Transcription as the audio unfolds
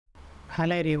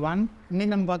Hello everyone.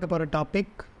 இன்னைக்கு நம்ம பார்க்க போகிற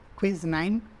டாபிக்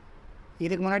QUIZ-9.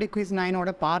 இதுக்கு முன்னாடி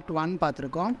QUIZ-9ஓட Part-1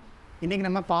 பார்த்துருக்கோம். இன்றைக்கி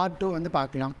நம்ம Part-2 வந்து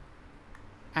பார்க்கலாம்.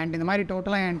 அண்ட் இந்த மாதிரி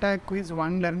டோட்டலாக என்கிட்ட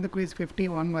QUIZ-1லேருந்து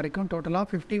QUIZ-51 வரைக்கும் டோட்டலாக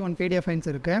 51 PDF ஃபைல்ஸ்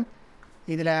இருக்குது.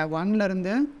 இதில்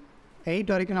 1லேருந்து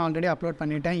 8 வரைக்கும் நான் ஆல்ரெடி அப்லோட்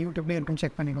பண்ணிவிட்டேன். யூடியூப்லேயும் இருக்கும்,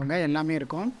 செக் பண்ணிக்கோங்க, எல்லாமே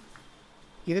இருக்கும்.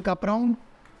 இதுக்கப்புறம்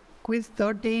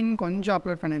QUIZ-13 கொஞ்சம்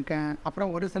அப்லோட் பண்ணியிருக்கேன்.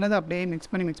 அப்புறம் ஒரு சிலது அப்படியே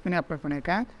மிக்ஸ் பண்ணி அப்லோட்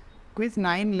பண்ணியிருக்கேன்.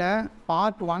 QUIZ-9ல்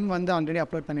Part-1 வந்து ஆல்ரெடி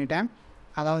அப்லோட் பண்ணிட்டேன்.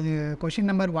 அதாவது கொஷின்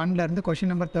நம்பர் 1லேருந்து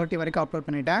கொஷின் நம்பர் 30 வரைக்கும் அப்லோட்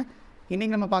பண்ணிட்டேன்.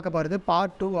 இன்றைக்கி நம்ம பார்க்க போகிறது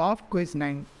Part-2 ஆஃப்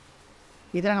QUIZ-9.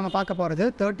 இதில் நம்ம பார்க்க போகிறது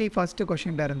 31st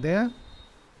கொஷின்லேருந்து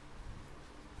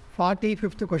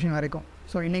 45th கொஷின் வரைக்கும்.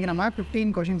 ஸோ இன்றைக்கி நம்ம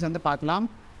 15 கொஷின்ஸ் வந்து பார்க்கலாம்.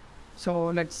 So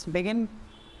let's begin.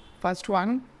 First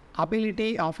one,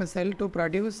 ability of a cell to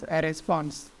produce a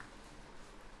response.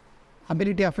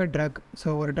 ability of a drug. So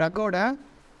ஒரு ட்ரக்கோட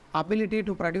ability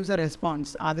to produce a response,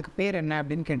 அதுக்கு பேர் என்ன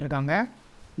அப்படின்னு கேட்டிருக்காங்க.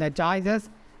 The choices: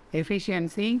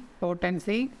 efficiency,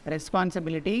 potency,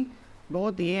 responsibility,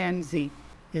 both A and C.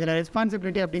 இதில்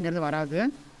responsibility அப்படிங்கிறது வராது.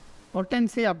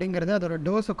 Potency அப்படிங்கிறது அதோட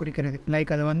டோஸை குறிக்கிறது.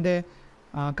 லைக் அது வந்து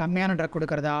கம்மியான ட்ரக்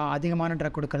கொடுக்குறதா, அதிகமான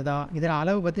ட்ரக் கொடுக்குறதா, இதில்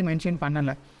அளவு பற்றி மென்ஷன்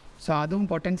பண்ணலை. ஸோ அதுவும்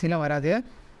பொட்டன்சியில் வராது.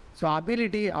 ஸோ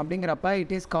அபிலிட்டி அப்படிங்கிறப்ப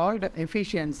இட் இஸ் கால்டு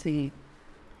எஃபிஷியன்சி.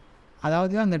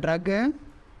 அதாவது அந்த ட்ரக்கு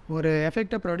ஒரு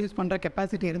எஃபெக்டை ப்ரொடியூஸ் பண்ணுற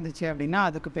கெப்பாசிட்டி இருந்துச்சு அப்படின்னா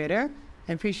அதுக்கு பேர்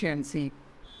எஃபிஷியன்சி.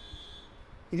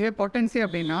 இதுவே பொட்டன்சி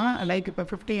அப்படின்னா லைக் இப்போ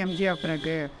 50 mg ஆஃப்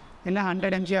ட்ரக்கு இல்லை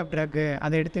 100 mg ஆஃப் ட்ரக்கு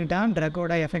அதை எடுத்துக்கிட்டால்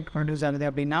ட்ரக்கோட எஃபெக்ட் ப்ரொடியூஸ் ஆகுது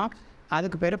அப்படின்னா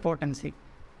அதுக்கு பேர் potency.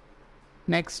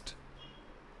 Next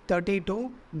 32,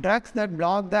 drugs that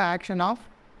black the action of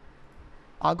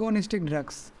அகோனிஸ்டிக்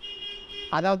drugs.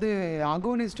 அதாவது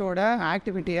அகோனிஸ்டோட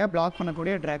ஆக்டிவிட்டியை பிளாக்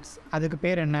பண்ணக்கூடிய ட்ரக்ஸ், அதுக்கு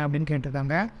பேர் என்ன அப்படின்னு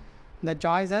கேட்டிருக்காங்க. த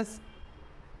choices: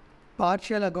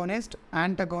 partial agonist,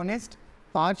 antagonist,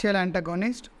 partial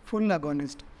antagonist, full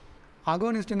agonist.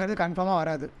 அகோனிஸ்ட்டுங்கிறது கன்ஃபார்மாக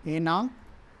வராது. ஏன்னா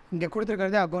இங்கே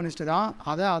கொடுத்துருக்கிறது அகோனிஸ்ட்டு தான்,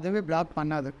 அதுவே பிளாக்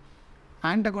பண்ணாது.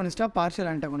 ஆன்டகோனிஸ்ட்டாக பார்ஷியல்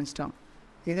ஆன்டகோனிஸ்ட்டாக.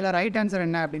 இதில் ரைட் ஆன்சர்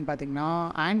என்ன அப்படின்னு பார்த்தீங்கன்னா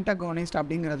ஆன்டகோனிஸ்ட்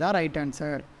அப்படிங்கிறது தான் ரைட்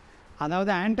ஆன்சர்.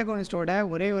 அதாவது ஆன்டகோனிஸ்ட்டோட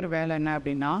ஒரே ஒரு வேலை என்ன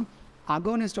அப்படின்னா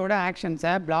அகோனிஸ்ட்டோட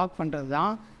ஆக்ஷன்ஸை பிளாக் பண்ணுறது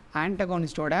தான்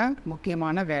ஆன்டகோனிஸ்ட்டோட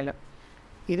முக்கியமான வேலை.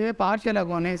 இதுவே பார்ஷியல்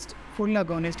அகோனிஸ்ட், ஃபுல்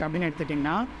அகோனிஸ்ட் அப்படின்னு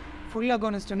எடுத்துட்டிங்கன்னா, ஃபுல்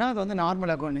அகோனிஸ்ட்னா அது வந்து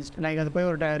நார்மல் அகோனிஸ்ட். லைக் அது போய்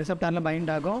ஒரு ரிசப்டாரில்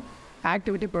பைண்ட் ஆகும்,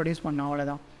 ஆக்டிவிட்டி ப்ரொடியூஸ் பண்ணும்,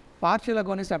 அவ்வளோதான். பார்ஷியல்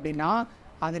அகோனிஸ்ட் அப்படின்னா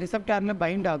அது ரிசப்டாரில்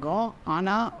பைண்ட் ஆகும்,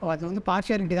 ஆனால் அது வந்து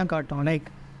பார்ஷியாலிட்டி தான் காட்டும். லைக்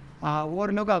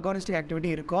ஓரளவுக்கு அகோனிஸ்டிக் ஆக்டிவிட்டி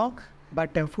இருக்கும்,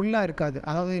 பட் ஃபுல்லாக இருக்காது.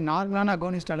 அதாவது நார்மலான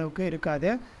அகோனிஸ்ட் அளவுக்கு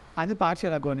இருக்காது, அது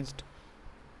பார்ஷியல் அகோனிஸ்ட்.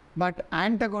 பட்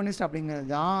ஆன்டகோனிஸ்ட் அப்படிங்கிறது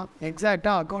தான்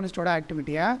எக்ஸாக்டாக அகோனிஸ்டோட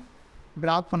ஆக்டிவிட்டியை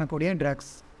பிளாக் பண்ணக்கூடிய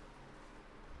drugs.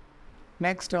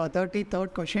 Next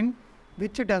 33rd question,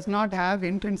 which does not have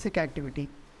intrinsic activity.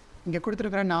 இங்கே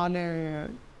கொடுத்துருக்குற 4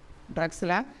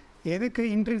 ட்ரக்ஸில் எதுக்கு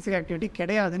இன்ட்ரின்சிக் ஆக்டிவிட்டி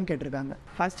கிடையாதுன்னு கேட்டிருக்காங்க.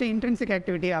 ஃபஸ்ட்டு இன்ட்ரின்சிக்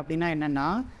ஆக்டிவிட்டி அப்படின்னா என்னென்னா,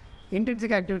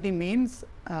 intrinsic activity means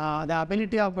the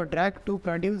ability of a drug to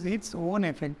produce its own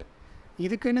effect.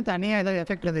 இதுக்குன்னு தனியாக ஏதாவது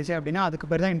எஃபெக்ட் இருந்துச்சு அப்படின்னா அதுக்கு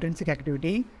பேர் தான் இன்ட்ரின்சிக்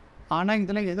ஆக்டிவிட்டி. ஆனால்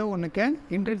இதில் ஏதோ ஒன்றுக்கு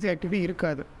இன்ட்ரின்சிக் ஆக்டிவிட்டி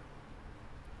இருக்காது.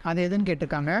 அது எதுன்னு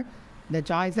கேட்டிருக்காங்க. த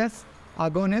choices: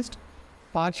 agonist,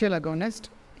 partial agonist,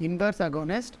 inverse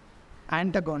agonist,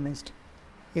 antagonist.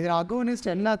 இதில் அகோனிஸ்ட்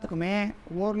எல்லாத்துக்குமே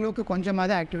ஓரளவுக்கு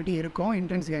கொஞ்சமாவது ஆக்டிவிட்டி இருக்கும்,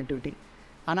 இன்ட்ரின்சிக் ஆக்டிவிட்டி.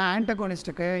 ஆனால்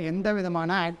ஆன்டகோனிஸ்ட்டுக்கு எந்த விதமான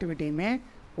ஆக்டிவிட்டியுமே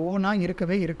ஓனாக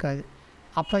இருக்கவே இருக்காது.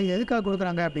 அப்போ இது எதுக்காக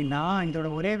கொடுக்குறாங்க அப்படின்னா இதோட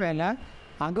ஒரே வேலை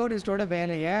அகோனிஸ்டோட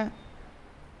வேலையை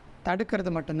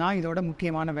தடுக்கிறது மட்டும்தான் இதோட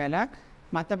முக்கியமான வேலை.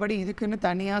 மற்றபடி இதுக்குன்னு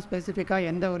தனியாக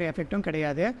ஸ்பெசிஃபிக்காக எந்த ஒரு எஃபெக்ட்டும்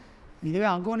கிடையாது. இதுவே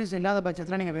அகோனிஸ்ட் இல்லாத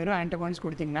பட்சத்தில் நீங்கள் வெறும் ஆன்டகோனிஸ்ட்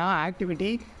கொடுத்தீங்கன்னா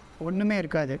ஆக்டிவிட்டி ஒன்றுமே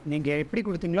இருக்காது. நீங்கள் எப்படி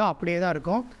கொடுத்தீங்களோ அப்படியே தான்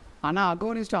இருக்கும். ஆனால்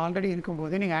அகோனிஸ்ட் ஆல்ரெடி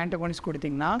இருக்கும்போது நீங்கள் ஆன்டகோனிஸ்ட்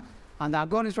கொடுத்தீங்கன்னா அந்த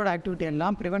அகோனிஸ்டோட ஆக்டிவிட்டி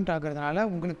எல்லாம் ப்ரிவெண்ட் ஆகிறதுனால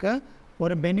உங்களுக்கு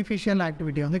ஒரு பெனிஃபிஷியல்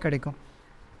ஆக்டிவிட்டி வந்து கிடைக்கும்.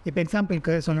 இப்போ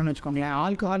எக்ஸாம்பிளுக்கு சொல்லணும்னு வச்சுக்கோங்களேன்,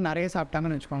 ஆல்கஹால் நிறைய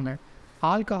சாப்பிட்டாங்கன்னு வச்சுக்கோங்க.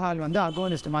 ஆல்கஹால் வந்து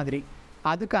அகோனிஸ்ட் மாதிரி,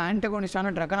 அதுக்கு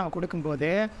ஆன்டகோனிஸ்டான ட்ரக்கை நம்ம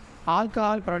கொடுக்கும்போது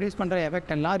ஆல்கஹால் ப்ரொடியூஸ் பண்ணுற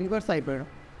எஃபெக்ட் எல்லாம் ரிவர்ஸ் ஆகி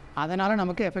போயிடும். அதனால்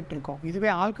நமக்கு எஃபெக்ட் இருக்கும்.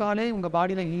 இதுவே ஆல்கஹாலே உங்கள்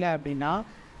பாடியில் இல்லை அப்படின்னா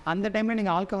அந்த டைமில்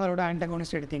நீங்கள் ஆல்கஹாலோட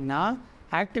ஆன்டகோனிஸ்ட் எடுத்திங்கன்னா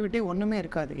ஆக்டிவிட்டி ஒன்றுமே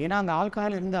இருக்காது. ஏன்னா அந்த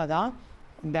ஆல்கஹால் இருந்தால் தான்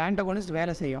இந்த ஆன்டகோனிஸ்ட்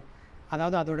வேலை செய்யும்.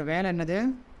 அதாவது அதோட வேலை என்னது,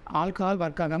 ஆல்கஹால்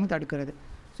ஒர்க் ஆகாமல் தடுக்கிறது.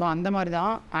 ஸோ அந்த மாதிரி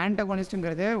தான்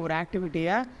ஆன்டகோனிஸ்ட்டுங்கிறது ஒரு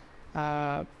ஆக்டிவிட்டியை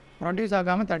ப்ரொடியூஸ்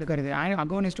ஆகாமல் தடுக்கிறது.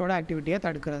 அகோனிஸ்டோட ஆக்டிவிட்டியை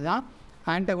தடுக்கிறது தான்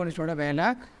ஆன்டகோனிஸ்டோட வேலை.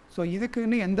 ஸோ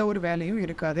இதுக்குன்னு எந்த ஒரு வேலையும்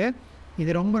இருக்காது.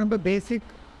 இது ரொம்ப ரொம்ப பேசிக்.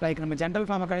 லைக் நம்ம ஜென்ரல்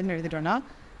ஃபார்மகாலஜின்னு எழுதிட்டோன்னா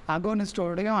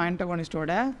அகோனிஸ்டோடையும்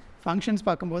ஆன்டகோனிஸ்டோட ஃபங்க்ஷன்ஸ்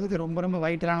பார்க்கும்போது இது ரொம்ப ரொம்ப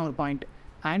வைட்டலான ஒரு பாயிண்ட்.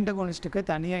 ஆன்டகோனிஸ்ட்டுக்கு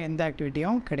தனியாக எந்த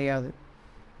ஆக்டிவிட்டியும் கிடையாது.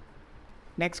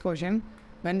 Next question,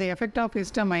 when the effect of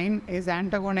histamine is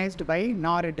antagonized by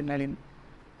noradrenaline.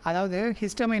 அதாவது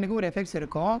ஹிஸ்டமைனுக்கு ஒரு எஃபெக்ட்ஸ்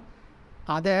இருக்கும்.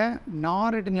 அதை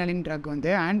நாரெட்ரினலின் ட்ரக்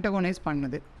வந்து ஆன்டகோனைஸ்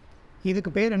பண்ணுது.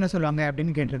 இதுக்கு பேர் என்ன சொல்லுவாங்க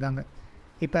அப்படின்னு கேட்டிருக்காங்க.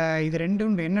 இப்போ இது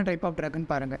ரெண்டும் என்ன டைப் ஆஃப் ட்ரக்னு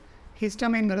பாருங்கள்.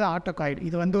 ஹிஸ்டமைன்கிறது ஆட்டோகாய்டு,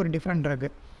 இது வந்து ஒரு டிஃப்ரெண்ட் ட்ரக்கு.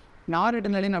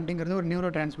 நாரெட்ரினலின் அப்படிங்கிறது ஒரு நியூரோ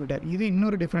டிரான்ஸ்மிட்டர், இது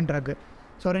இன்னொரு டிஃப்ரெண்ட் ட்ரக்கு.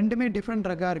 ஸோ ரெண்டுமே டிஃப்ரெண்ட்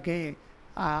ட்ரக்காக இருக்கே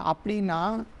அப்படின்னா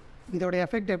இதோட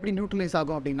எஃபெக்ட் எப்படி நியூட்ரலைஸ்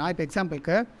ஆகும் அப்படின்னா, இப்போ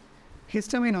எக்ஸாம்பிளுக்கு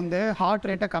ஹிஸ்டமைன் வந்து ஹார்ட்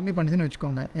ரேட்டை கம்மி பண்ணுதுன்னு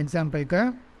வச்சுக்கோங்க. எக்ஸாம்பிளுக்கு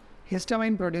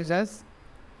ஹிஸ்டமைன் ப்ரொடியூசர்ஸ்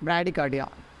பிராடிகார்டியா.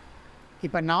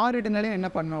 இப்போ நாரெட்ரினலின் என்ன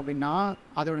பண்ணணும் அப்படின்னா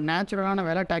அதோட நேச்சுரலான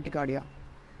வேலை டாக்கிகார்டியா.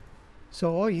 ஸோ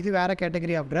இது வேறு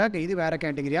கேட்டகரி ஆஃப் ட்ரக், இது வேறு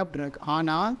கேட்டகரி ஆஃப் ட்ரக்.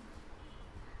 ஆனால்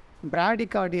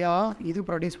பிராடிகார்டியா இது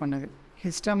ப்ரொடியூஸ் பண்ணுது,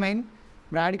 ஹிஸ்டமைன்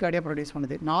பிராடிகார்டியா ப்ரொடியூஸ்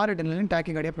பண்ணுது, நாரெட்ரினலின்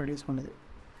டாக்கிகார்டியா ப்ரொடியூஸ் பண்ணுது.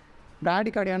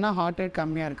 பிராடிகார்டியானா ஹார்ட் ரேட்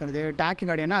கம்மியாக இருக்கிறது,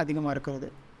 டாக்கிகார்டியானா அதிகமாக இருக்கிறது.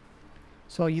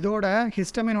 ஸோ இதோட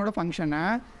ஹிஸ்டமைனோட ஃபங்க்ஷனை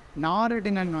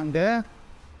நாரெட்ரினலின் வந்து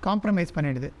காம்ப்ரமைஸ்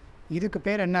பண்ணிடுது. இதுக்கு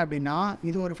பேர் என்ன அப்படின்னா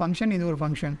இது ஒரு ஃபங்க்ஷன், இது ஒரு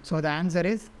function. So the answer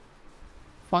is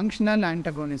functional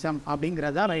ஆன்டகோனிசம்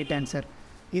அப்படிங்கிறது தான் ரைட் ஆன்சர்.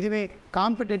 இதுவே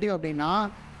காம்படேட்டிவ் அப்படின்னா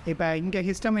இப்போ இங்கே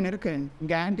ஹிஸ்டமைன் இருக்குது,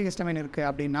 இங்கே ஆன்டி ஹிஸ்டமைன் இருக்குது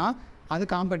அப்படின்னா அது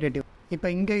காம்படேட்டிவ். இப்போ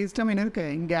இங்கே ஹிஸ்டமைன்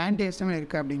இருக்குது, இங்கே ஆன்டி ஹிஸ்டமைன்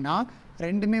இருக்குது அப்படின்னா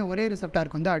ரெண்டுமே ஒரே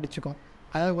ரிசெப்டாருக்கு வந்து அடிச்சுக்கும்,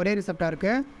 அதாவது ஒரே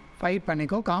ரிசெப்டாருக்கு ஃபைட்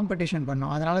பண்ணிக்கும், காம்படிஷன்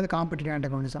பண்ணும். அதனால அது காம்படேட்டிவ்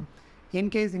ஆன்டகோனிசம்.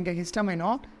 இன்கேஸ் இங்கே ஹிஸ்டமைனோ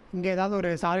இங்கே ஏதாவது ஒரு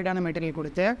சாலிடான மெட்டீரியல்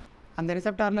கொடுத்து அந்த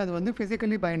ரிசெப்டாரில் அது வந்து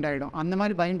ஃபிசிக்கலி பைண்ட் ஆகிடும். அந்த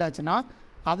மாதிரி பைண்ட் ஆச்சுன்னா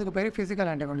அதுக்கு பேர் ஃபிசிக்கல்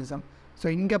ஆன்டகோனிசம். ஸோ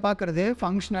இங்கே பார்க்குறது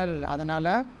ஃபங்க்ஷனல்,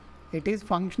 அதனால் it is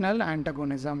functional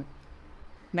antagonism.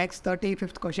 Next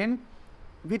 35th question,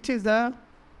 which is the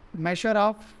measure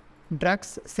of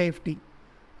drugs safety?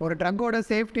 ஒரு ட்ரக்கோட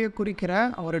சேஃப்டியை குறிக்கிற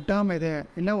ஒரு டேர்ம் எது,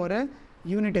 இல்லை ஒரு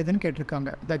யூனிட் எதுன்னு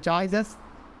கேட்டிருக்காங்க. the choices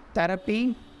therapy,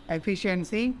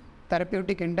 efficiency,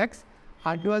 therapeutic index,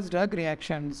 adverse drug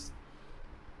reactions.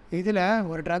 இதில்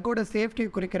ஒரு ட்ரக்கோட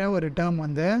சேஃப்டியை குறிக்கிற ஒரு டேர்ம்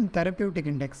வந்து தெரப்பியூட்டிக்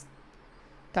இண்டெக்ஸ்.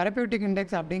 தெரப்பியூட்டிக்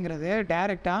இண்டெக்ஸ் அப்படிங்கிறது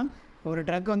டைரெக்டாக ஒரு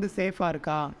ட்ரக் வந்து சேஃபாக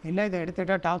இருக்கா, இல்லை இதை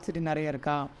எடுத்துக்கிட்டால் டாக்ஸிட்டி நிறைய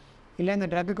இருக்கா, இல்லை இந்த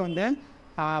ட்ரக்குக்கு வந்து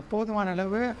போதுமான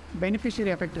அளவு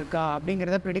பெனிஃபிஷியரி எஃபெக்ட் இருக்கா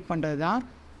அப்படிங்கிறத ப்ரிடிக்ட் பண்ணுறது தான்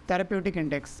தெரப்பியூட்டிக்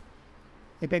இண்டெக்ஸ்.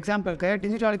 இப்போ எக்ஸாம்பிளுக்கு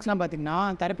டிஜிட்டாலிக்ஸ்லாம் பார்த்திங்கன்னா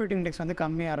தெரப்பியூட்டிக் இண்டெக்ஸ் வந்து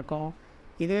கம்மியாக இருக்கும்.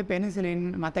 இதுவே பெனிசிலின்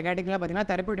மற்ற கேட்டகரிலாம்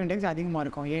பார்த்திங்கன்னா தெரப்பியூட்டிக் இண்டெக்ஸ் அதிகமாக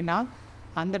இருக்கும். ஏன்னா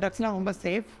அந்த ட்ரக்ஸ்லாம் ரொம்ப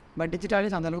சேஃப், பட்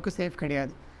டிஜிட்டாலிக்ஸ் அந்தளவுக்கு சேஃப்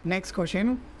கிடையாது. Next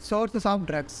question, sources of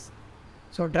drugs.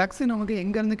 So drugs நமக்கு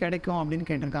எங்கேருந்து கிடைக்கும் அப்படின்னு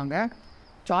கேட்டிருக்காங்க.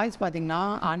 சாய்ஸ் பார்த்திங்கன்னா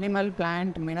animal,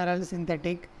 plant, mineral,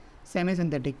 synthetic, semi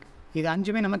synthetic. இது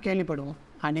அஞ்சுமே நம்ம கேள்விப்படுவோம்.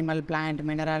 Animal, plant,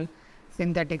 mineral,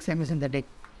 synthetic, semi synthetic.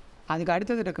 அதுக்கு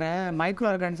அடுத்தது இருக்கிற மைக்ரோ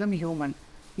ஆர்கானிசம், ஹியூமன்.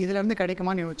 இதிலேருந்து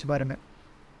கிடைக்குமான்னு யோசிச்சு பாருங்கள்.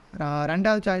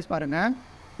 ரெண்டாவது சாய்ஸ் பாருங்கள்,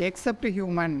 எக்ஸப்ட்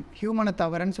ஹியூமன், ஹியூமனை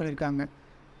தவிரன்னு சொல்லியிருக்காங்க.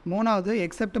 மூணாவது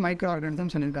எக்ஸப்ட் மைக்ரோ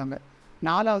ஆர்கானிசம் சொல்லியிருக்காங்க.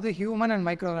 நாலாவது ஹியூமன் அண்ட்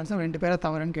மைக்ரோ ஆர்கானிசம் ரெண்டு பேரை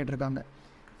தவிரன்னு கேட்டிருக்காங்க.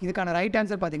 இதுக்கான ரைட்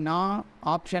ஆன்சர் பார்த்திங்கன்னா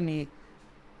ஆப்ஷன் ஏ,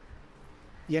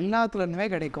 எல்லாத்துலேருந்துமே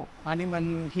கிடைக்கும். Animal,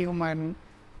 human,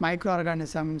 micro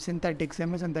organism, synthetic,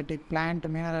 semi synthetic, plant,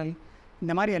 mineral,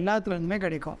 இந்த மாதிரி எல்லாத்துலேருந்துமே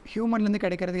கிடைக்கும். ஹியூமன்லேருந்து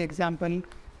கிடைக்கிறதுக்கு எக்ஸாம்பிள்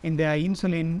இந்த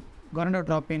இன்சுலின்,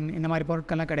 கொனடோட்ரோபின், இந்த மாதிரி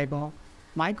பொருட்கள்லாம் கிடைக்கும்.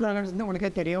 மைக்ரோ ஆர்கானிசம்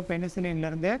உங்களுக்கே தெரியும்,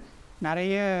 பெனிசிலின்லேருந்து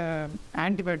நிறைய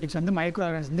ஆன்டிபயோட்டிக்ஸ் வந்து மைக்ரோ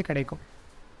ஆர்கானிசம் கிடைக்கும்.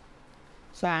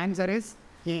 So answer is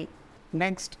a.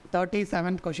 Next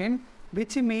 37th question,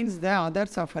 which means the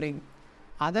other suffering.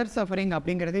 Other suffering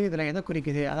அப்படிங்கிறது இதில் எதை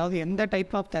குறிக்குது, அதாவது எந்த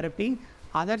டைப் ஆஃப் தெரப்பி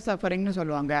அதர் சஃபரிங்னு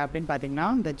சொல்லுவாங்க அப்படின்னு பார்த்தீங்கன்னா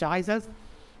த choices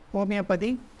homeopathy,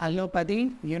 allopathy,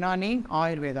 Unani,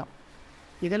 Ayurveda.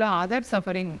 இதில் அதர்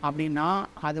சஃபரிங் அப்படின்னா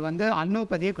அது வந்து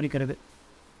அலோபதியை குறிக்கிறது.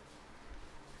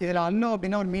 இதில் அல்லோ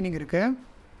அப்படின்னா ஒரு மீனிங் இருக்குது,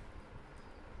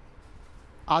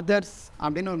 அதர்ஸ்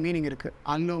அப்படின்னு ஒரு மீனிங் இருக்குது.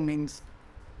 அல்லோ மீன்ஸ்,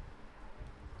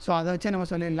 ஸோ அதை வச்சு நம்ம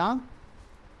சொல்லிடலாம்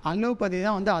அலோபதி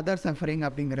தான் வந்து அதர் சஃபரிங்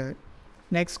அப்படிங்கிறது.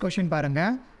 நெக்ஸ்ட் கொஷின்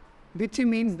பாருங்கள், which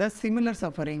means the similar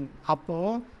suffering.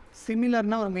 அப்போது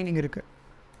சிமிலர்னால் ஒரு மீனிங் இருக்குது.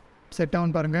 செட்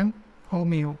டவுன் பாருங்கள்,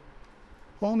 ஹோமியோ.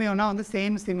 ஹோமியோனா வந்து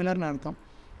சேம், சிமிலர்னு அர்த்தம்.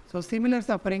 ஸோ சிமிலர்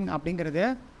சஃபரிங் அப்படிங்கிறது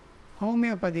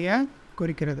ஹோமியோபதியை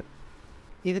குறிக்கிறது.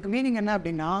 இதுக்கு மீனிங் என்ன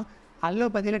அப்படின்னா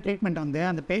அலோபதியில் ட்ரீட்மெண்ட் வந்து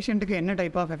அந்த பேஷண்ட்டுக்கு என்ன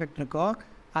டைப் ஆஃப் எஃபெக்ட் இருக்கோ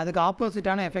அதுக்கு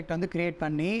ஆப்போசிட்டான எஃபெக்ட் வந்து க்ரியேட்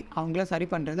பண்ணி அவங்கள சரி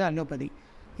பண்ணுறது அலோபதி.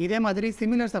 இதே மாதிரி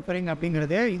சிமிலர் சஃபரிங்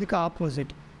அப்படிங்கிறது இதுக்கு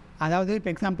ஆப்போசிட். அதாவது இப்போ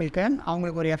எக்ஸாம்பிளுக்கு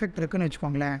அவங்களுக்கு ஒரு எஃபெக்ட் இருக்குதுன்னு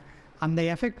வச்சுக்கோங்களேன், அந்த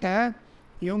எஃபெக்டை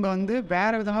இவங்க வந்து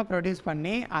வேறு விதமாக ப்ரொடியூஸ்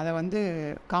பண்ணி அதை வந்து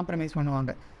காம்ப்ரமைஸ்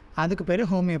பண்ணுவாங்க. அதுக்கு பேர்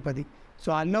ஹோமியோபதி. ஸோ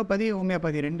அலோபதி,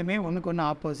 ஹோமியோபதி ரெண்டுமே ஒன்றுக்கு ஒன்று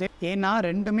ஆப்போசிட். ஏன்னா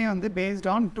ரெண்டுமே வந்து பேஸ்ட்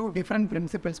ஆன் 2 டிஃப்ரெண்ட்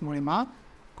பிரின்சிபல்ஸ் மூலிமா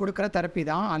கொடுக்குற தெரப்பி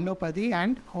தான் allopathy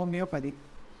and homeopathy.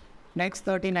 Next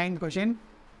 39th question,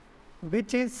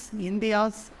 which is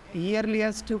India's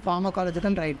earliest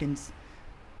pharmacological writings.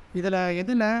 இதில்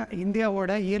எதில்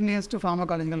இந்தியாவோட இயர்லியஸ்ட்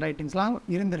ஃபார்மகாலஜிக்கல் ரைட்டிங்ஸ்லாம்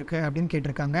இருந்திருக்கு அப்படின்னு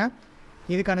கேட்டிருக்காங்க.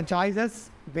 இதுக்கான choices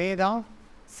Veda,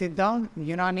 Siddha,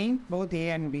 Unani, both A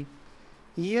and B.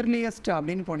 Earliest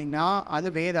அப்படின்னு போனீங்கன்னா அது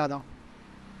வேதா தான்.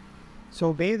 ஸோ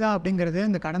வேதா அப்படிங்கிறது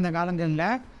இந்த கடந்த காலங்களில்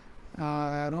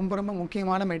ரொம்ப ரொம்ப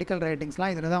முக்கியமான மெடிக்கல்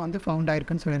ரைட்டிங்ஸ்லாம் இதில் தான் வந்து ஃபவுண்ட்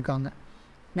ஆயிருக்குன்னு சொல்லியிருக்காங்க.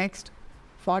 Next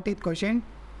 40th question.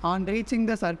 On reaching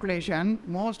the circulation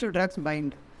most drugs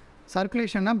find.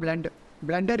 சர்க்குலேஷன்னா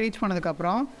பிளட்டை ரீச்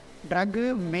பண்ணதுக்கப்புறம் ட்ரக்கு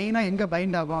மெயினாக எங்கே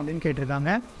பைண்ட் ஆகும் அப்படின்னு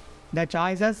கேட்டிருக்காங்க. த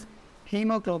choices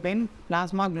haemoglobin,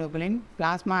 plasma globulin,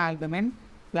 plasma albumin,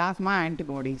 plasma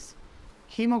antibodies.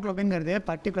 ஹீமோக்ளோபின்ங்கிறது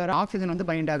particular oxygen வந்து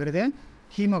பைண்ட் ஆகுறது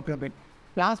ஹீமோக்ளோபின்.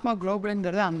 பிளாஸ்மா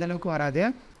குளோபுலின்ங்கிறது அந்தளவுக்கு வராது.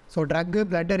 ஸோ ட்ரக்கு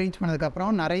பிளட்டை ரீச்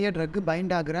பண்ணதுக்கப்புறம் நிறைய ட்ரக்கு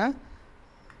பைண்ட் ஆகிற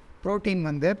ப்ரோட்டீன்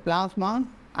வந்து பிளாஸ்மா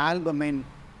ஆல்புமின்.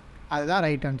 அதுதான்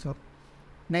ரைட் ஆன்சர்.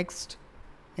 நெக்ஸ்ட்,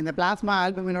 இந்த பிளாஸ்மா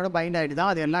ஆல்புமினோட பைண்ட் ஆகிட்டு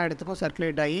தான் அது எல்லா இடத்துக்கும்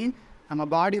சர்க்குலேட் ஆகி நம்ம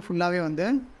பாடி ஃபுல்லாகவே வந்து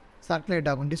சர்க்குலேட்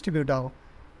ஆகும், டிஸ்ட்ரிபியூட் ஆகும்.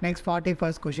 Next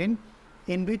 41st question.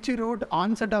 In which root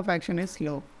onset of action is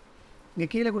slow. இங்கே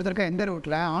கீழே கொடுத்துருக்க எந்த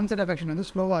ரூட்டில் ஆன்செட் ஆஃப் ஆக்ஷன் வந்து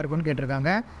ஸ்லோவாக இருக்கும்னு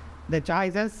கேட்டிருக்காங்க. த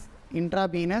சாய்ஸஸ்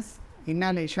இன்ட்ராபீனஸ்,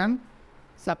 இன்னாலேஷன்,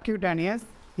 சப்கியூட்டானியஸ்,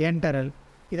 என்டரல்.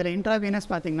 இதில் இன்ட்ராவீனஸ்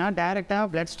பார்த்திங்கன்னா டைரெக்டாக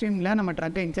பிளட் ஸ்ட்ரீமில் நம்ம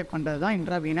ட்ரக்கை இன்ஜெக்ட் பண்ணுறது தான்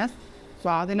இன்ட்ராவீனஸ். ஸோ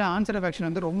அதில் ஆன்செட் ஆஃப் ஆக்ஷன்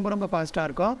வந்து ரொம்ப ரொம்ப ஃபாஸ்ட்டாக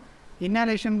இருக்கும்.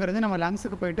 இன்னாலேஷனுங்கிறது நம்ம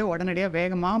லங்ஸுக்கு போய்ட்டு உடனடியாக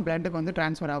வேகமாக பிளட்டுக்கு வந்து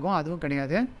ட்ரான்ஸ்ஃபர் ஆகும், அதுவும்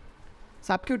கிடையாது.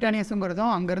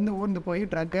 சப்கியூட்டானியஸுங்கிறதும் அங்கேருந்து ஊர்ந்து போய்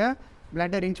ட்ரக்கை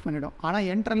பிளட்டை ரீச் பண்ணிவிடும். ஆனால்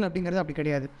என்ட்ரல் அப்படிங்கிறது அப்படி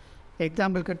கிடையாது.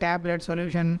 எக்ஸாம்பிளுக்கு டேப்லெட்,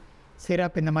 சொல்யூஷன்,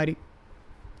 சிரப் இந்த மாதிரி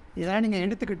இதெல்லாம் நீங்கள்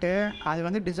எடுத்துக்கிட்டு அது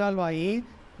வந்து டிசால்வ் ஆகி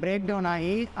பிரேக் டவுன்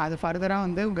ஆகி அது ஃபர்தராக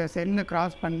வந்து உங்கள் செல்லை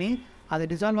க்ராஸ் பண்ணி அது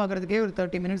டிசால்வ் ஆகிறதுக்கே ஒரு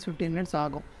 30 minutes 15 minutes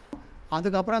ஆகும்.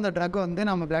 அதுக்கப்புறம் அந்த ட்ரக் வந்து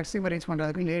நம்ம பிளட் ஸ்ட்ரீமை ரீச்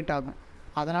பண்ணுறதுக்கு லேட் ஆகும்.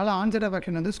 அதனால் ஆன்செட் ஆஃப்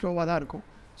ஆக்ஷன் வந்து ஸ்லோவாக தான் இருக்கும்.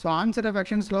 ஸோ ஆன்செட் ஆஃப்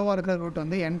ஆக்ஷன் ஸ்லோவாக இருக்கிற ரூட்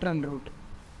வந்து என்ட்ரல் ரூட்.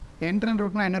 என்ட்ரல்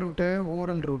ரூட்னா என்ன route?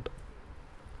 Oral root.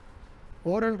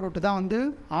 Oral route தான் வந்து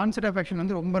ஆன்செட் ஆஃப் ஆக்ஷன்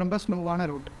வந்து ரொம்ப ரொம்ப ஸ்லோவான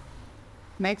root.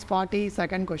 Next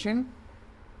 42nd question.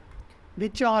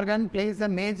 Which organ place a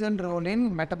major role in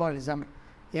metabolism.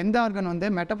 எந்த ஆர்கன் வந்து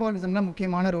மெட்டபாலிசமில்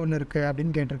முக்கியமான ரோல் இருக்குது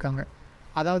அப்படின்னு கேட்டிருக்காங்க.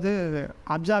 அதாவது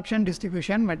absorption,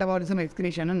 distribution, metabolism,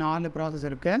 excretion 4 process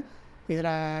இருக்குது.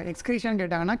 இதில் எக்ஸ்கிரீஷன்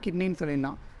கேட்டாங்கன்னா கிட்னின்னு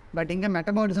சொல்லிடலாம். பட் இங்கே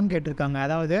மெட்டபாலிசம் கேட்டிருக்காங்க.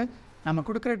 அதாவது நம்ம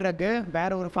கொடுக்குற ட்ரக்கு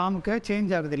வேறு ஒரு ஃபார்முக்கு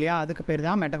சேஞ்ச் ஆகுது இல்லையா, அதுக்கு பேர்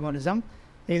தான் மெட்டபாலிசம்.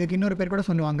 இதுக்கு இன்னொரு பேர் கூட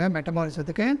சொல்லுவாங்க,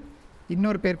 மெட்டபாலிசத்துக்கு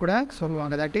இன்னொரு பேர் கூட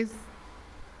சொல்லுவாங்க, தட் இஸ்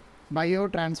பயோ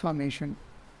டிரான்ஸ்ஃபார்மேஷன்.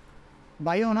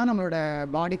 பயோனா நம்மளோட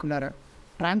பாடிக்குள்ளார,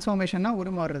 டிரான்ஸ்ஃபார்மேஷன்னா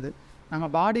உருமாறுறது. நம்ம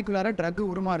பாடிக்குள்ளார ட்ரக்கு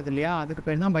உருமாறுது இல்லையா, அதுக்கு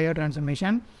பேர் தான் பயோ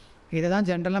டிரான்ஸ்ஃபார்மேஷன். இதை தான்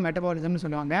ஜென்ரலாக மெட்டபாலிசம்னு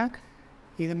சொல்லுவாங்க.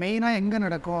 இது மெயினாக எங்கே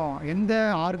நடக்கும், எந்த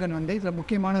ஆர்கன் வந்து இதில்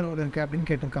முக்கியமான ரோல் இருக்குது அப்படின்னு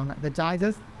கேட்டிருக்காங்க. த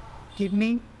choices kidney,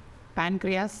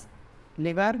 pancreas,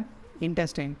 liver,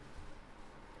 intestine.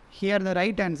 Here the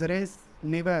right answer is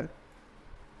liver.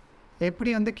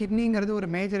 எப்படி வந்து கிட்னிங்கிறது ஒரு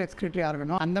மேஜர் எக்ஸ்கிரிட்டரி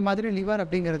ஆர்கனோ அந்த மாதிரி லிவர்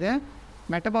அப்படிங்கிறது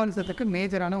மெட்டபாலிசத்துக்கு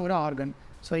மேஜரான ஒரு ஆர்கன்.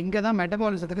 ஸோ இங்கே தான்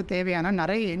மெட்டபாலிசத்துக்கு தேவையான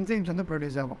நிறைய என்சைம்ஸ் வந்து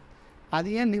ப்ரொடியூஸ் ஆகும். அது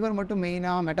ஏன் லிவர் மட்டும்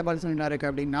மெயினாக மெட்டபாலிசம் இருக்குது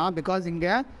அப்படின்னா, பிகாஸ்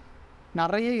இங்கே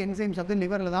நிறைய என்சைம்ஸ் வந்து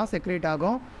லிவரில் தான் செக்ரேட்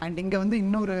ஆகும். அண்ட் இங்கே வந்து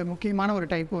இன்னொரு முக்கியமான ஒரு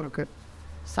டைப்பும் இருக்குது,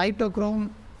 சைட்டோக்ரோம்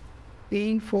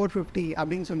P450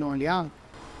 அப்படின்னு சொல்லுவோம் இல்லையா.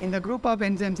 இந்த குரூப் ஆஃப்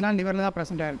என்சைம்ஸ்லாம் லிவரில் தான்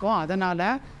ப்ரெசென்ட் ஆகிருக்கும். அதனால்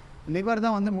லிவர்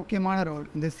தான் வந்து முக்கியமான ரோல்.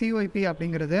 இந்த CYP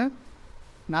அப்படிங்கிறது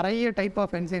நிறைய டைப்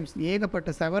ஆஃப் என்சைம்ஸ், ஏகப்பட்ட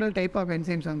செவரல் டைப் ஆஃப்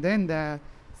என்சைம்ஸ் வந்து இந்த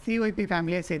CYP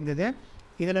ஃபேமிலியே சேர்ந்தது.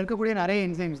 இதில் இருக்கக்கூடிய நிறைய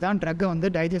என்சைம்ஸ் தான் ட்ரக்கை வந்து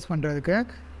டைஜஸ்ட் பண்ணுறதுக்கு,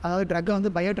 அதாவது ட்ரக்கை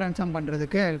வந்து பயோ ட்ரான்ஸ்ஃபார்ம்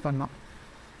பண்ணுறதுக்கு ஹெல்ப் பண்ணலாம்.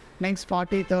 Next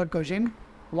 43rd question.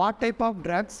 What type of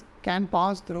drugs can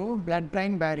pass through blood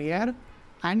brain barrier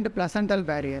and placental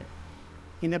barrier.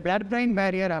 இந்த பிளட் பிரைன்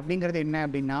பேரியர் அப்படிங்கிறது என்ன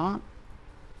அப்படின்னா,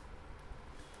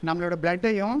 நம்மளோட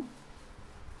பிளட்டையும்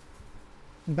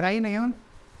பிரெயினையும்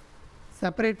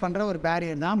செப்பரேட் பண்ணுற ஒரு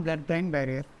பேரியர் தான் blood brain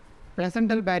barrier.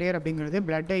 Placental barrier அப்படிங்கிறது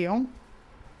பிளட்டையும்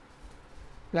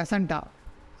பிளசண்டா,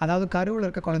 அதாவது கருவில்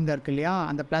இருக்க குழந்தை இருக்குது இல்லையா,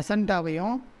 அந்த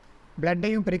பிளசண்டாவையும்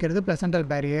பிளட்டையும் பிரிக்கிறது பிளசண்டல்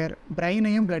பேரியர்,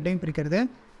 பிரெயினையும் பிளட்டையும் பிரிக்கிறது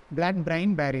பிளட்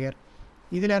பிரைன் பேரியர்.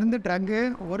 இதிலேருந்து ட்ரக்கு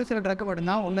ஒரு சில ட்ரக்கு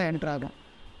மட்டும்தான் உள்ளே என்ட்ரு ஆகும்.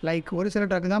 லைக் ஒரு சில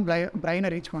ட்ரக்கு தான் பிரெயினை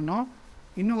ரீச் பண்ணோம்,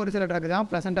 இன்னும் ஒரு சில ட்ரக்கு தான்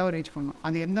பிளசண்டாவை ரீச் பண்ணோம்.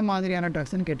 அது எந்த மாதிரியான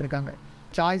ட்ரக்ஸ்ன்னு கேட்டிருக்காங்க.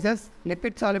 Choices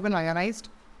lipid soluble ionised,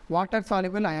 water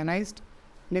soluble ionised,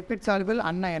 lipid soluble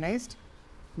அன்அயனைஸ்ட்.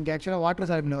 இங்கே ஆக்சுவலாக வாட்டர்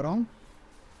சாலிபிள் வரும்,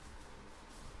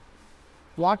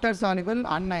 வாட்டர் சாலிபிள்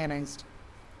அன்அயனைஸ்ட்.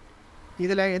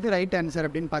 இதில் எது ரைட் ஆன்சர்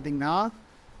அப்படின்னு பார்த்தீங்கன்னா,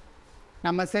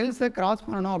 நம்ம செல்ஸை கிராஸ்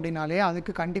பண்ணணும் அப்படின்னாலே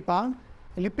அதுக்கு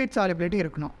கண்டிப்பாக லிப்பிட் சாலிபிலிட்டி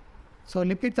இருக்கணும். ஸோ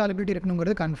லிப்பிட் சாலிபிலிட்டி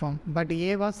இருக்கணுங்கிறது கன்ஃபார்ம். பட்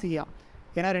ஏவா சியா,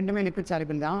 ஏன்னா ரெண்டுமே லிப்பிட்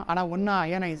சாலிபிள் தான். ஆனால் ஒன்று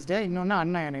அயனைஸ்டு, இன்னொன்று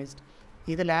அன்அயனைஸ்டு.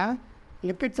 இதில்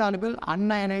லிப்பிட் சாலிபிள்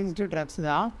அன்அயனைஸ்டு ட்ரக்ஸ்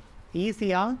தான்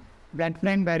ஈஸியாக பிளட்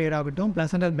பிரைன் பேரியர் ஆகட்டும்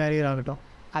பிளசண்டல் பேரியர் ஆகட்டும்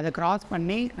அதை கிராஸ்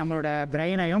பண்ணி நம்மளோட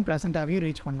பிரெயினையும் பிளசண்டாவையும்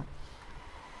ரீச் பண்ணும்.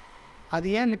 அது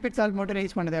ஏன் லிப்பிட் சால்ட் மட்டும்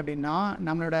ரீச் பண்ணுது அப்படின்னா,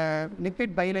 நம்மளோட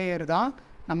லிப்பிட் பைலேயர் தான்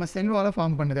நம்ம செல்வால்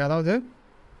ஃபார்ம் பண்ணுது. அதாவது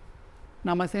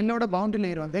நம்ம செல்லோட பவுண்டரி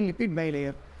லேயர் வந்து lipid by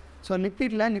layer. So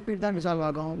lipid தான் டிசால்வ்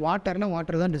ஆகும், வாட்டர்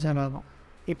தான் டிசால்வ் ஆகும்.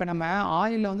 இப்போ நம்ம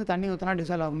ஆயிலில் வந்து தண்ணி ஊற்றினா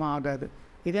டிசால்வ் ஆகுமா? ஆகாது.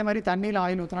 இதே மாதிரி தண்ணியில்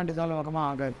ஆயில் ஊற்றினா டிசால்வ் ஆகுமா?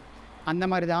 ஆகாது. அந்த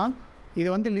மாதிரி தான் இது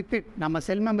வந்து லிப்பிட், நம்ம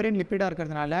செல் மெம்பரின் லிப்பிடாக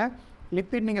இருக்கிறதுனால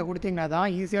லிப்பிட் நீங்கள் கொடுத்தீங்கன்னா தான்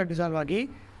ஈஸியாக டிசால்வ் ஆகி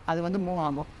அது வந்து மூவ்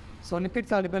ஆகும். ஸோ லிப்பிட்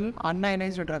சால்யூபிள்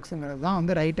அன்அயனைஸ்டு ட்ரக்ஸுங்கிறது தான்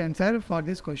வந்து right answer for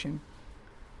this question.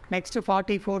 Next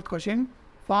 44th question,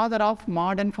 father of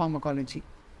modern pharmacology.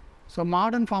 So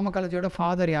modern ஃபார்மகாலஜியோட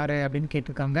father யார் அப்படின்னு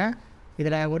கேட்டிருக்காங்க.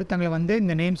 இதில் ஒருத்தங்களை வந்து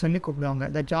இந்த நேம் சொல்லி கூப்பிடுவாங்க.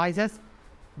 த choices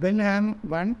Wilhelm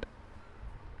won't,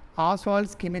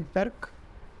 Oswald ஸ்கிமிட்பெர்க்,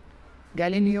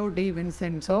 Galileo D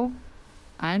Vincenzo,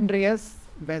 Andreas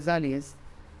வெசாலியஸ்.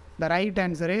 The right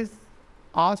answer is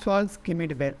Oswald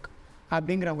ஸ்கிமிட்பெர்க்.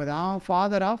 அப்படிங்கிறவங்க தான்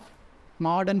ஃபாதர் ஆஃப்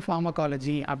மாடர்ன்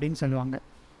ஃபார்மகாலஜி அப்படின்னு சொல்லுவாங்க.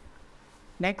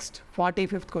 Next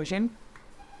 45th question,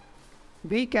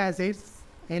 weak acids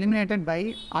eliminated by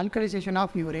alkalization of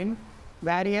urine,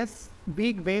 various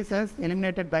weak bases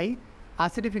eliminated by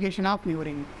acidification of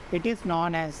urine, it is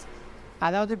known as.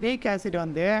 அதாவது week acid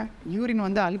வந்து urine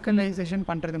வந்து அல்கலைசேஷன்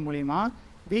பண்ணுறது மூலிமா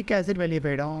week acid வெளியே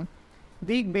போயிடும்,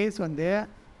 week base வந்து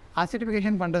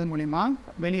அசிடிஃபிகேஷன் பண்ணுறது மூலிமா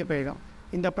வெளியே போயிடும்.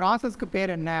 இந்த ப்ராசஸ்க்கு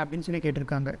பேர் என்ன அப்படின்னு சொல்லி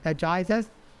கேட்டிருக்காங்க. த choices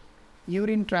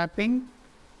urine dropping,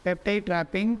 peptide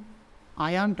dropping,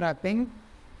 ion dropping,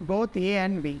 both A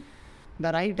and B. The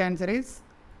right answer is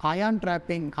ion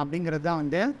dropping. அப்படிங்கிறது தான்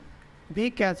வந்து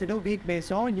வீக் ஆசிடும் வீக்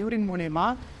பேஸும் யூரின் மூலிமா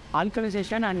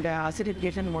ஆல்கலைசேஷன் அண்ட்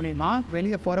அசிடிஃபிகேஷன் மூலிமா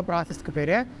வெளியே போகிற ப்ராசஸ்க்கு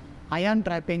பேர் அயான்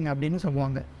ட்ராப்பிங் அப்படின்னு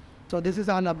சொல்லுவாங்க. So this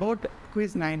is all about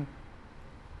QUIZ-9.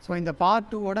 So இந்த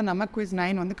Part-2ஓட நம்ம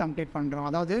QUIZ-9 வந்து கம்ப்ளீட் பண்ணுறோம்.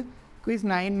 அதாவது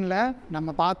QUIZ-9ல் நம்ம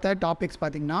பார்த்த டாபிக்ஸ்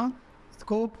பார்த்திங்கன்னா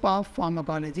scope of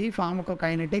pharmacology,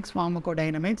 ஃபார்மகோகைனெட்டிக்ஸ்,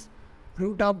 ஃபார்மகோடைனமிக்ஸ்,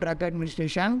 root of drug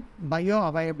administration, bio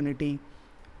availability.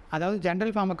 அதாவது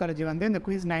ஜென்ரல் ஃபார்மகாலஜி வந்து இந்த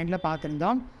QUIZ-9ல்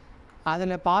பார்த்துருந்தோம்.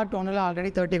 அதில் Part-1ல்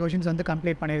ஆல்ரெடி 30 கொஷின்ஸ் வந்து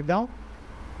கம்ப்ளீட் பண்ணியிருந்தோம்.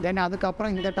 தென்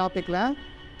அதுக்கப்புறம் இந்த டாப்பிக்கில்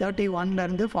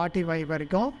 31லேருந்து 45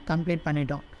 வரைக்கும் கம்ப்ளீட்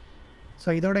பண்ணிட்டோம். ஸோ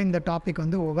இதோட இந்த டாபிக்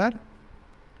வந்து ஓவர்.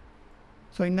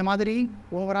 ஸோ இந்த மாதிரி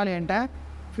ஓவரால் என்கிட்ட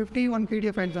 51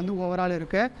 PDF ஃபைல்ஸ் வந்து ஓவரால்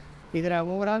இருக்குது. இதில்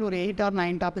ஓவரால் ஒரு 8 or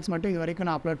 9 டாபிக்ஸ் மட்டும் இது வரைக்கும்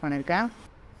நான் அப்லோட் பண்ணியிருக்கேன்.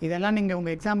 இதெல்லாம் நீங்கள்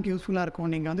உங்கள் எக்ஸாமுக்கு யூஸ்ஃபுல்லாக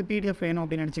இருக்கும். நீங்கள் வந்து PDF வேணும்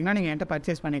அப்படின்னு நினச்சிங்கன்னா நீங்கள் என்கிட்ட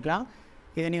பர்ச்சேஸ் பண்ணிக்கலாம்.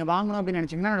 இதை நீங்கள் வாங்கணும் அப்படின்னு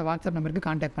நினச்சிங்கன்னா என்னோடய வாட்ஸ்அப் நம்பருக்கு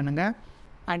கான்டாக்ட் பண்ணுங்கள்.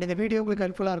 அண்ட் இந்த வீடியோ உங்களுக்கு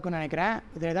ஹெல்ப்ஃபுல்லாக இருக்கும்னு நினைக்கிறேன்.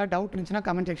 இதில் ஏதாவது டவுட் இருந்துச்சுன்னா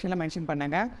கமெண்ட் செக்ஷனில் மென்ஷன்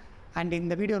பண்ணுங்கள். அண்ட்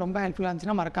இந்த வீடியோ ரொம்ப ஹெல்ப்ஃபுல்லாக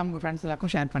இருந்துச்சுன்னா மறக்காம உங்கள் ஃப்ரெண்ட்ஸ்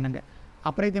எல்லாருக்கும் ஷேர் பண்ணுங்கள்.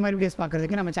 அப்புறம் இதே மாதிரி வீடியோஸ்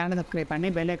பார்க்குறதுக்கு நம்ம சேனலை சப்ஸ்கிரைப் பண்ணி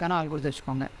பெல் ஐக்கான ஆல் கொடுத்து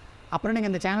வச்சுக்கோங்க. அப்புறம்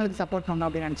நீங்கள் இந்த சேனலுக்கு சப்போர்ட் பண்ணணும்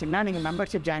அப்படின்னு நினச்சிங்கன்னா நீங்கள்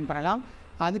மெம்பர்ஷிப் ஜாயின் பண்ணலாம்.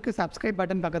 அதுக்கு சப்ஸ்கிரைப்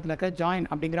பட்டன் பக்கத்தில் இருக்க ஜாயின்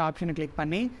அப்படிங்கிற ஆப்ஷனை கிளிக்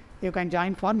பண்ணி you can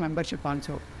join for membership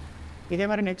also. இதே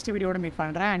மாதிரி நெக்ஸ்ட் வீடியோட மீட்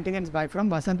பண்ணுறேன். Until then by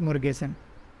from Vasanth Murugesan.